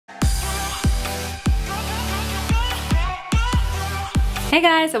Hey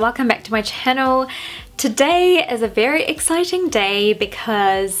guys, welcome back to my channel. Today is a very exciting day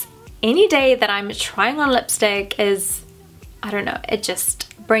because any day that I'm trying on lipstick is, I don't know, it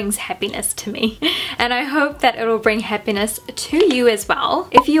just brings happiness to me. And I hope that it will bring happiness to you as well.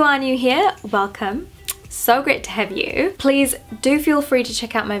 If you are new here, welcome. So great to have you. Please do feel free to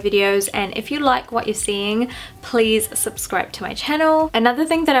check out my videos, and if you like what you're seeing, please subscribe to my channel. Another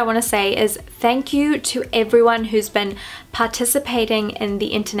thing that I want to say is thank you to everyone who's been participating in the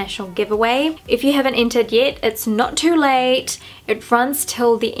international giveaway. If you haven't entered yet, it's not too late. It runs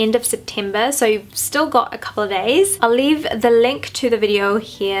till the end of September, so you've still got a couple of days. I'll leave the link to the video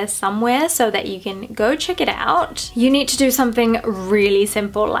here somewhere so that you can go check it out. You need to do something really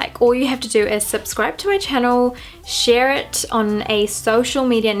simple, like all you have to do is subscribe to my channel, share it on a social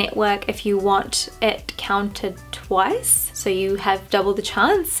media network if you want it counted twice, so you have double the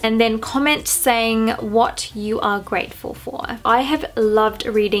chance, and then comment saying what you are grateful for. I have loved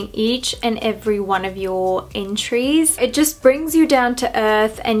reading each and every one of your entries. It just brings you down to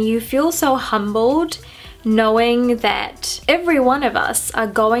earth and you feel so humbled knowing that every one of us are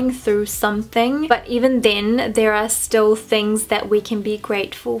going through something, but even then there are still things that we can be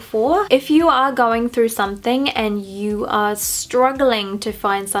grateful for. If you are going through something and you are struggling to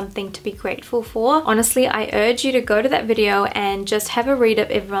find something to be grateful for, honestly I urge you to go to that video and just have a read of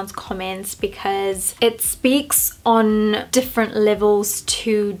everyone's comments, because it speaks on different levels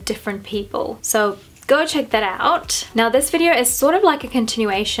to different people. So go check that out. Now this video is sort of like a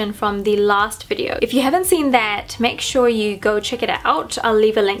continuation from the last video. If you haven't seen that, make sure you go check it out. I'll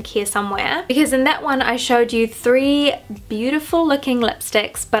leave a link here somewhere, because in that one I showed you 3 beautiful looking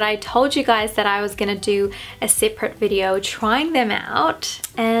lipsticks, but I told you guys that I was gonna do a separate video trying them out,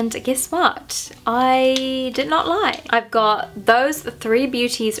 and guess what? I did not lie. I've got those 3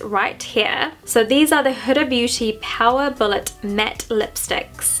 beauties right here. So these are the Huda Beauty Power Bullet Matte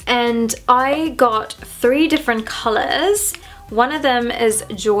Lipsticks, and I got 3 different colors. One of them is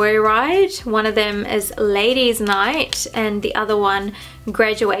Joyride, one of them is Ladies Night, and the other one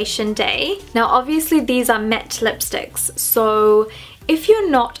Graduation Day. Now obviously these are matte lipsticks, so if you're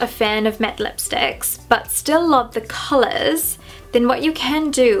not a fan of matte lipsticks but still love the colors, then what you can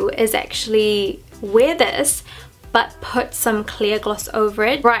do is actually wear this but put some clear gloss over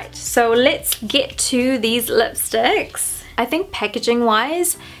it. Right, so let's get to these lipsticks. I think packaging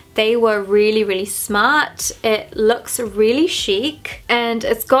wise they were really smart. It looks really chic, and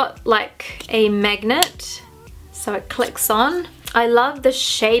it's got like a magnet so it clicks on. I love the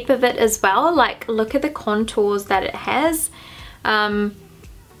shape of it as well, like look at the contours that it has. And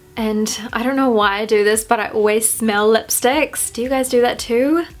I don't know why I do this, but I always smell lipsticks. Do you guys do that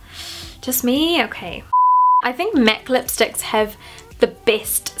too? Just me? Okay. I think MAC lipsticks have the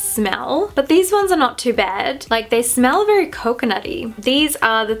best smell, but these ones are not too bad. Like they smell very coconutty. These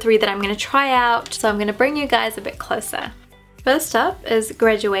are the 3 that I'm going to try out, so I'm going to bring you guys a bit closer. First up is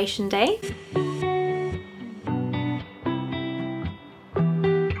Graduation Day.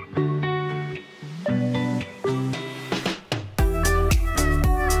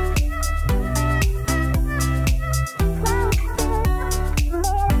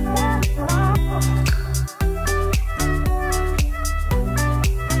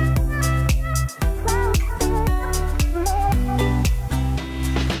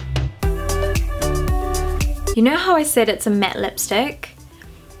 You know how I said it's a matte lipstick?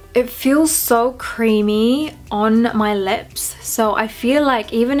 It feels so creamy on my lips, so I feel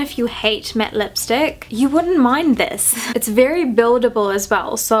like even if you hate matte lipstick, you wouldn't mind this. It's very buildable as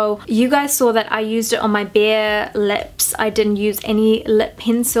well, so you guys saw that I used it on my bare lips. I didn't use any lip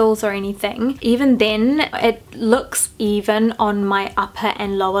pencils or anything. Even then, it looks even on my upper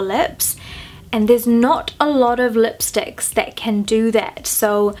and lower lips. And there's not a lot of lipsticks that can do that.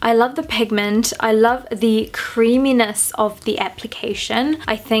 So I love the pigment, I love the creaminess of the application.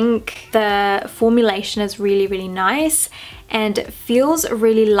 I think the formulation is really nice, and it feels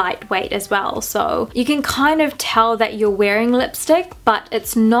really lightweight as well. So you can kind of tell that you're wearing lipstick, but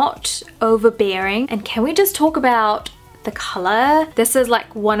it's not overbearing. And can we just talk about the color? This is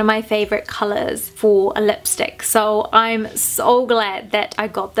like one of my favorite colors for a lipstick, so I'm so glad that I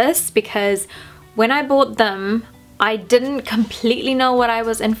got this, because when I bought them I didn't completely know what I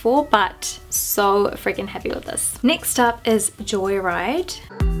was in for, but so freaking happy with this. Next up is Joyride.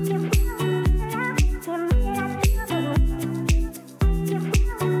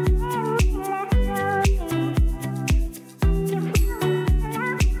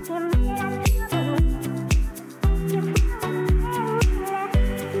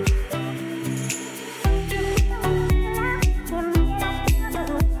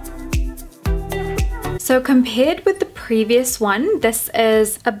 So compared with the previous one. This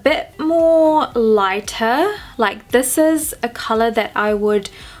is a bit more lighter. Like this is a color that I would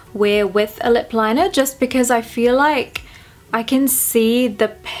wear with a lip liner just because I feel like I can see the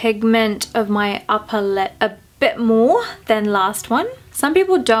pigment of my upper lip a bit more than last one. Some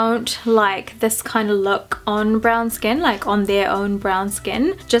people don't like this kind of look on brown skin, like on their own brown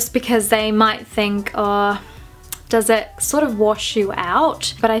skin, just because they might think, oh, does it sort of wash you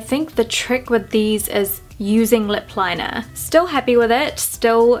out? But I think the trick with these is using lip liner. Still happy with it,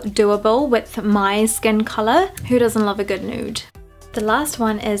 still doable with my skin color. Who doesn't love a good nude? The last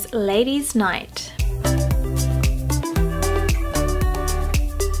one is Ladies' Night.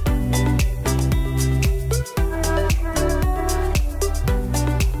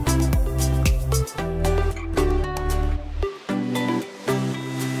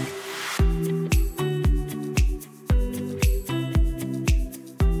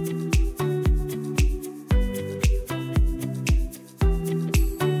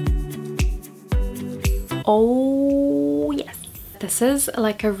 Oh yes, this is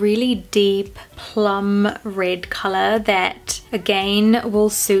like a really deep plum red color that again will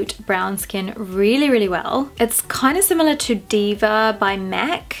suit brown skin really well. It's kind of similar to Diva by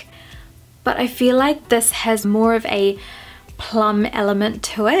MAC, but I feel like this has more of a plum element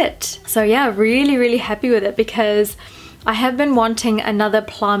to it. So yeah, really happy with it because I have been wanting another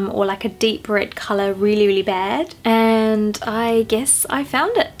plum or like a deep red color really bad, and I guess I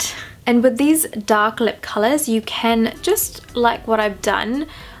found it. And with these dark lip colors, you can, just like what I've done,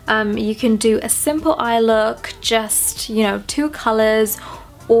 you can do a simple eye look, just, you know, 2 colors,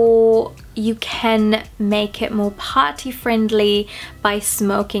 or you can make it more party friendly by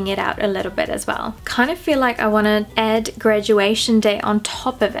smoking it out a little bit as well. Kind of feel like I want to add Graduation Day on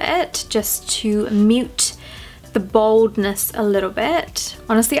top of it just to mute the boldness a little bit.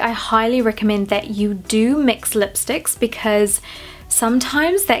 Honestly, I highly recommend that you do mix lipsticks because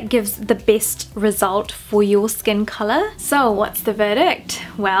sometimes that gives the best result for your skin color. So what's the verdict?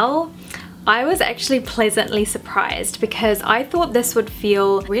 Well, I was actually pleasantly surprised because I thought this would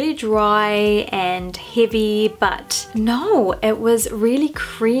feel really dry and heavy, but no, it was really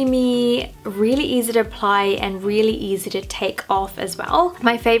creamy, really easy to apply and really easy to take off as well.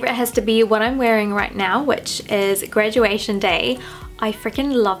 My favorite has to be what I'm wearing right now, which is Graduation Day. I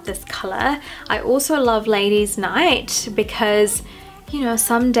freaking love this color. I also love Ladies' Night because, you know,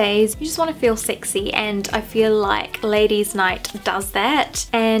 some days you just want to feel sexy, and I feel like Ladies' Night does that.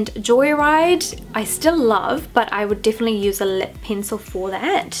 And Joyride I still love, but I would definitely use a lip pencil for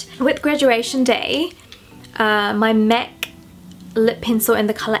that. With Graduation Day, my MAC lip pencil in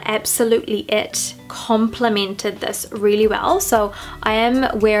the color Absolutely It complemented this really well. So I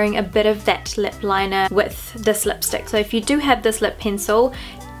am wearing a bit of that lip liner with this lipstick. So if you do have this lip pencil,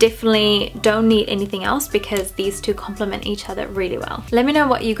 definitely don't need anything else because these two complement each other really well. Let me know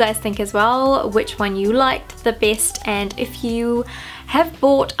what you guys think as well, which one you liked the best, and if you have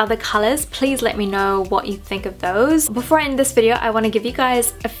bought other colors, please let me know what you think of those. Before I end this video, I want to give you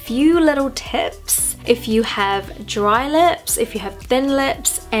guys a few little tips. If you have dry lips, if you have thin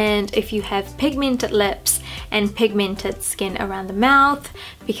lips, and if you have pigmented lips and pigmented skin around the mouth,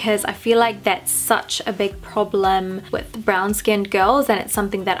 because I feel like that's such a big problem with brown skinned girls, and it's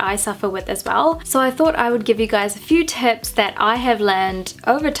something that I suffer with as well. So I thought I would give you guys a few tips that I have learned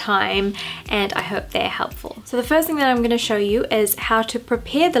over time, and I hope they're helpful. So the first thing that I'm going to show you is how to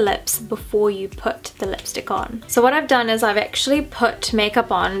prepare the lips before you put the lipstick on. So what I've done is I've actually put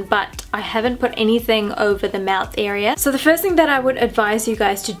makeup on, but I haven't put anything over the mouth area. So the first thing that I would advise you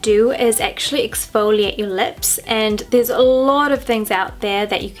guys to do is actually exfoliate your lips, and there's a lot of things out there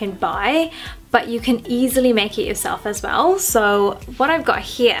that you can buy, but you can easily make it yourself as well. So what I've got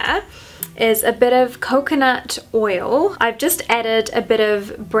here is a bit of coconut oil. I've just added a bit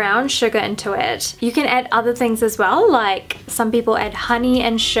of brown sugar into it. You can add other things as well, like some people add honey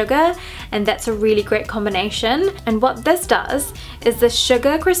and sugar, and that's a really great combination. And what this does is the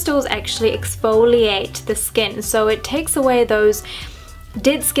sugar crystals actually exfoliate the skin, so it takes away those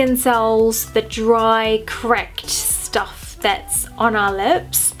dead skin cells, the dry, cracked stuff that's on our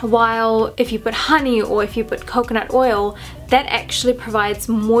lips, while if you put honey or if you put coconut oil, that actually provides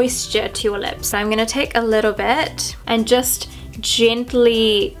moisture to your lips. So I'm going to take a little bit and just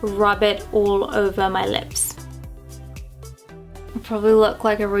gently rub it all over my lips. I probably look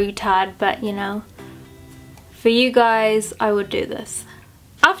like a retard, but you know, for you guys, I would do this.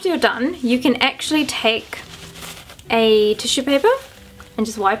 After you're done, you can actually take a tissue paper and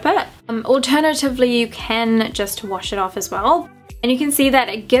just wipe it. Alternatively, you can just wash it off as well. And you can see that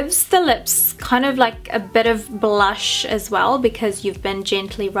it gives the lips kind of like a bit of blush as well because you've been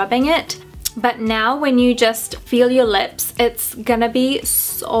gently rubbing it. But now when you just feel your lips, it's gonna be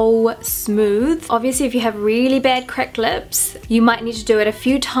so smooth. Obviously, if you have really bad cracked lips, you might need to do it a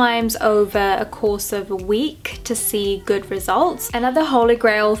few times over a course of a week to see good results. Another holy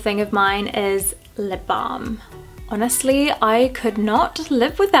grail thing of mine is lip balm. Honestly, I could not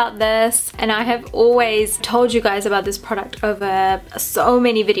live without this, and I have always told you guys about this product over so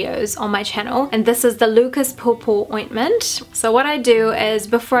many videos on my channel, and this is the Lucas Papaw Ointment. So what I do is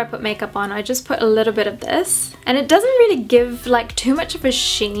before I put makeup on, I just put a little bit of this, and it doesn't really give like too much of a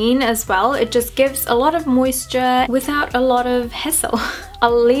sheen as well. It just gives a lot of moisture without a lot of hassle.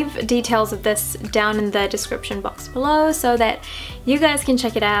 I'll leave details of this down in the description box below so that you guys can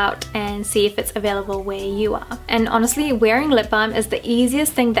check it out and see if it's available where you are. And honestly, wearing lip balm is the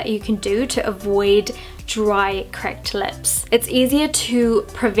easiest thing that you can do to avoid dry, cracked lips. It's easier to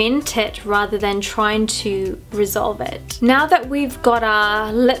prevent it rather than trying to resolve it. Now that we've got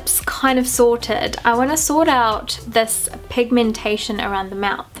our lips kind of sorted, I want to sort out this pigmentation around the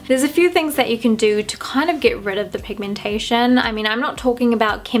mouth. There's a few things that you can do to kind of get rid of the pigmentation. I mean, I'm not talking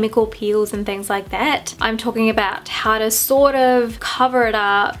about chemical peels and things like that. I'm talking about how to sort of cover it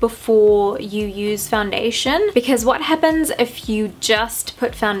up before you use foundation, because what happens if you just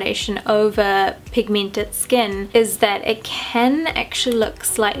put foundation over pigmented skin is that it can actually look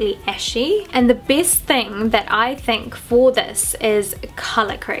slightly ashy, and the best thing that I think for this is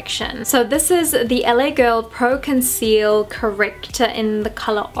color correction. So this is the LA Girl PRO.conceal corrector in the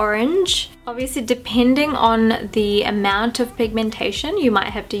color orange. Obviously, depending on the amount of pigmentation, you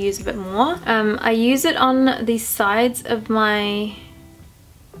might have to use a bit more. I use it on the sides of my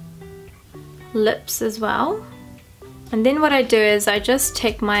lips as well. And then what I do is I just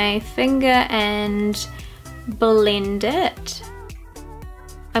take my finger and blend it.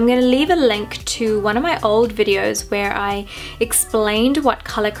 I'm going to leave a link to one of my old videos where I explained what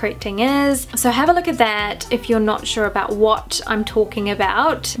color correcting is, so have a look at that if you're not sure about what I'm talking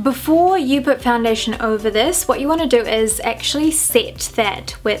about. Before you put foundation over this, what you want to do is actually set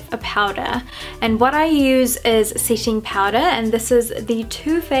that with a powder, and what I use is setting powder, and this is the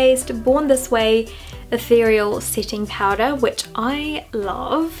Too Faced Born This Way Ethereal Setting Powder, which I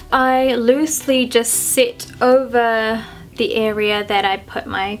love. I loosely just set over the area that I put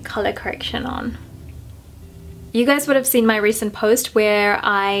my color correction on. You guys would have seen my recent post where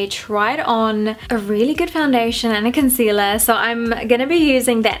I tried on a really good foundation and a concealer, so I'm gonna be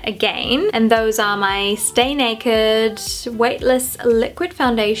using that again, and those are my Stay Naked Weightless Liquid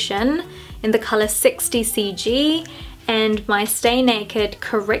Foundation in the color 60 CG and my Stay Naked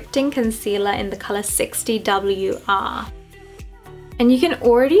Correcting Concealer in the color 60 WR. And you can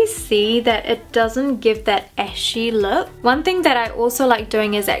already see that it doesn't give that ashy look. One thing that I also like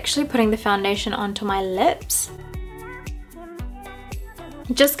doing is actually putting the foundation onto my lips.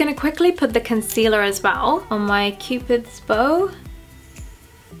 Just gonna quickly put the concealer as well on my Cupid's bow,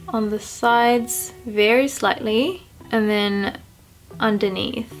 on the sides very slightly, and then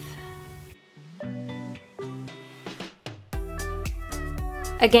underneath.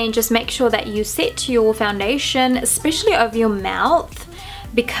 Again, just make sure that you set your foundation, especially over your mouth,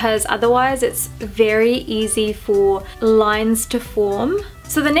 because otherwise it's very easy for lines to form.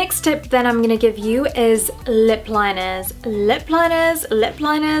 So the next tip that I'm going to give you is lip liners. Lip liners, lip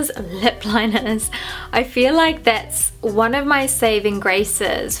liners, lip liners. I feel like that's one of my saving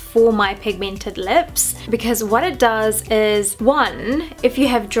graces for my pigmented lips, because what it does is, one, if you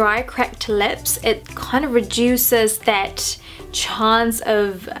have dry, cracked lips, it kind of reduces that chance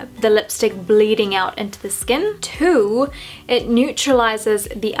of the lipstick bleeding out into the skin. Two, it neutralizes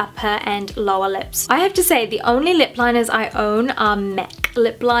the upper and lower lips. I have to say, the only lip liners I own are MAC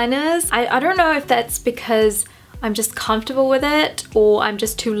lip liners. I don't know if that's because I'm just comfortable with it or I'm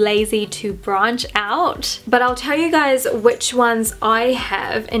just too lazy to branch out, but I'll tell you guys which ones I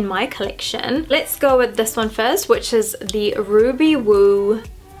have in my collection. Let's go with this one first, which is the RubyWoo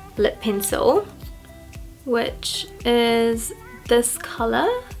lip pencil, which is this color.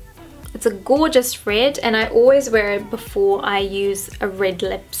 It's a gorgeous red, and I always wear it before I use a red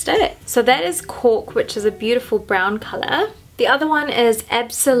lipstick. So that is Cork, which is a beautiful brown color. The other one is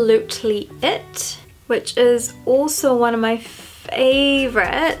Absolutely It, which is also one of my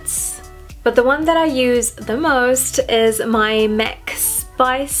favorites. But the one that I use the most is my MAC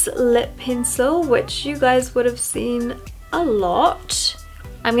Spice lip pencil, which you guys would have seen a lot.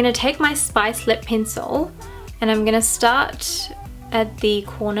 I'm gonna take my Spice lip pencil and I'm gonna start at the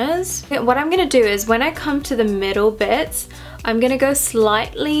corners. What I'm gonna do is, when I come to the middle bits, I'm gonna go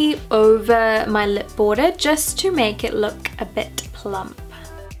slightly over my lip border just to make it look a bit plump.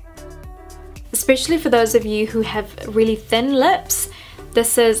 Especially for those of you who have really thin lips,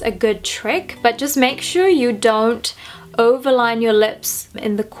 this is a good trick, but just make sure you don't overline your lips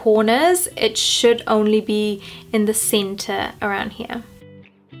in the corners. It should only be in the center around here.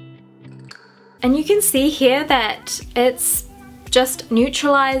 And you can see here that it's just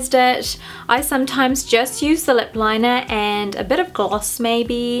neutralized it. I sometimes just use the lip liner and a bit of gloss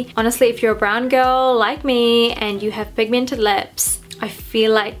maybe. Honestly, if you're a brown girl like me and you have pigmented lips, I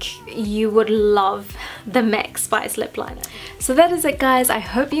feel like you would love the MAC Spice lip liner. So that is it, guys. I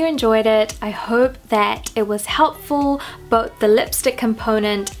hope you enjoyed it. I hope that it was helpful, both the lipstick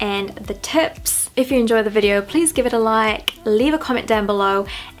component and the tips. If you enjoyed the video, please give it a like, leave a comment down below,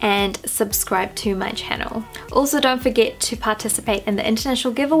 and subscribe to my channel. Also, don't forget to participate in the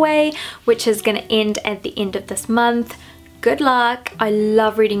international giveaway, which is going to end at the end of this month. Good luck. I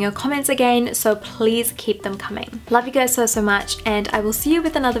love reading your comments again, so please keep them coming. Love you guys so much, and I will see you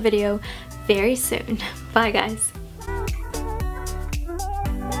with another video very soon. Bye, guys.